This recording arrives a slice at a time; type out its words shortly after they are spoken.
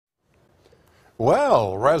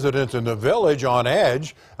Well, residents in the village on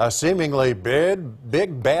edge. A seemingly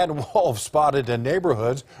big bad wolf spotted in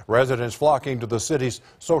neighborhoods. Residents flocking to the city's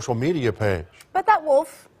social media page. But that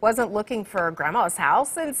wolf wasn't looking for Grandma's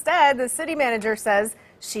house. Instead, the city manager says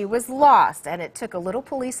she was lost, and it took a little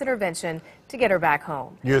police intervention to get her back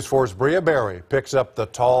home. News 4's Bria Berry picks up the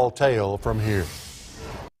tall tale from here.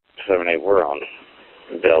 78, we're on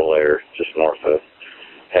Bel Air, just north of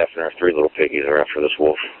Hefner. Three little piggies are after this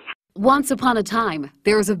wolf. Once upon a time,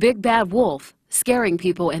 there was a big bad wolf scaring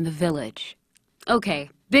people in the village. Okay,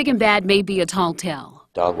 big and bad may be a tall tale.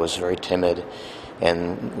 Dog was very timid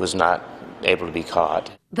and was not able to be caught.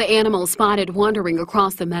 The animal spotted wandering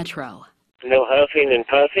across the metro. No huffing and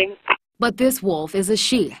puffing? But this wolf is a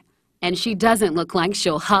she, and she doesn't look like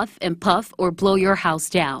she'll huff and puff or blow your house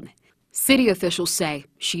down. City officials say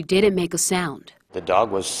she didn't make a sound. The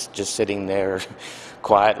dog was just sitting there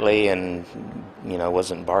quietly and,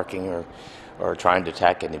 wasn't barking or trying to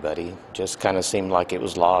attack anybody. Just kind of seemed like it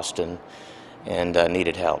was lost and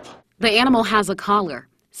needed help. The animal has a collar.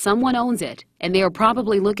 Someone owns it, and they are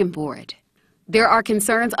probably looking for it. There are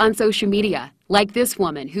concerns on social media, like this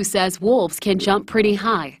woman who says wolves can jump pretty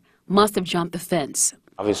high. Must have jumped the fence.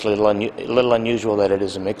 Obviously a little unusual that it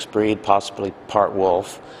is a mixed breed, possibly part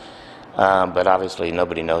wolf. But obviously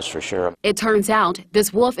nobody knows for sure. It turns out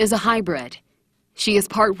this wolf is a hybrid. She is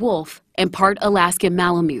part wolf and part Alaskan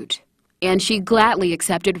Malamute. And she gladly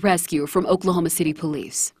accepted rescue from Oklahoma City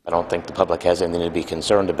Police. I don't think the public has anything to be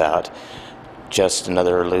concerned about. Just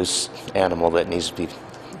another loose animal that needs to be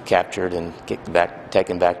captured and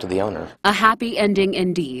taken back to the owner. A happy ending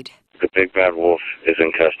indeed. The big bad wolf is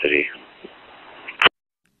in custody.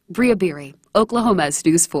 Bria Berry, Oklahoma's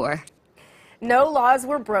News 4. No laws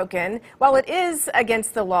were broken. While it is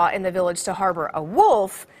against the law in the village to harbor a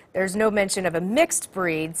wolf, there's no mention of a mixed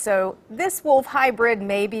breed, so this wolf hybrid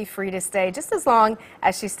may be free to stay just as long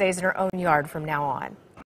as she stays in her own yard from now on.